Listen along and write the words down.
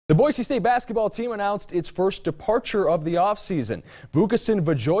The Boise State basketball team announced its first departure of the offseason.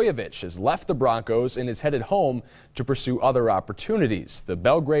 Vujovic has left the Broncos and is headed home to pursue other opportunities. The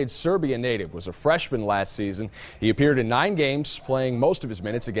Belgrade, Serbia native was a freshman last season. He appeared in 9 games, playing most of his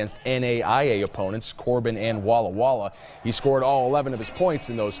minutes against NAIA opponents Corbin and Walla Walla. He scored all 11 of his points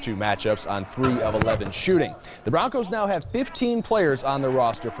in those 2 matchups on 3 of 11 shooting. The Broncos now have 15 players on their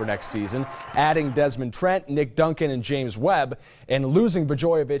roster for next season, adding Desmond Trent, Nick Duncan, and James Webb, and losing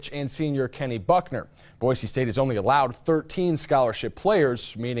Vujovic and senior Kenny Buckner. Boise State has only allowed 13 scholarship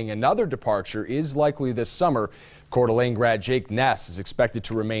players, meaning another departure is likely this summer. Coeur d'Alene grad Jake Ness is expected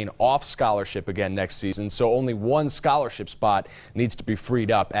to remain off scholarship again next season, so only 1 scholarship spot needs to be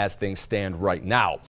freed up as things stand right now.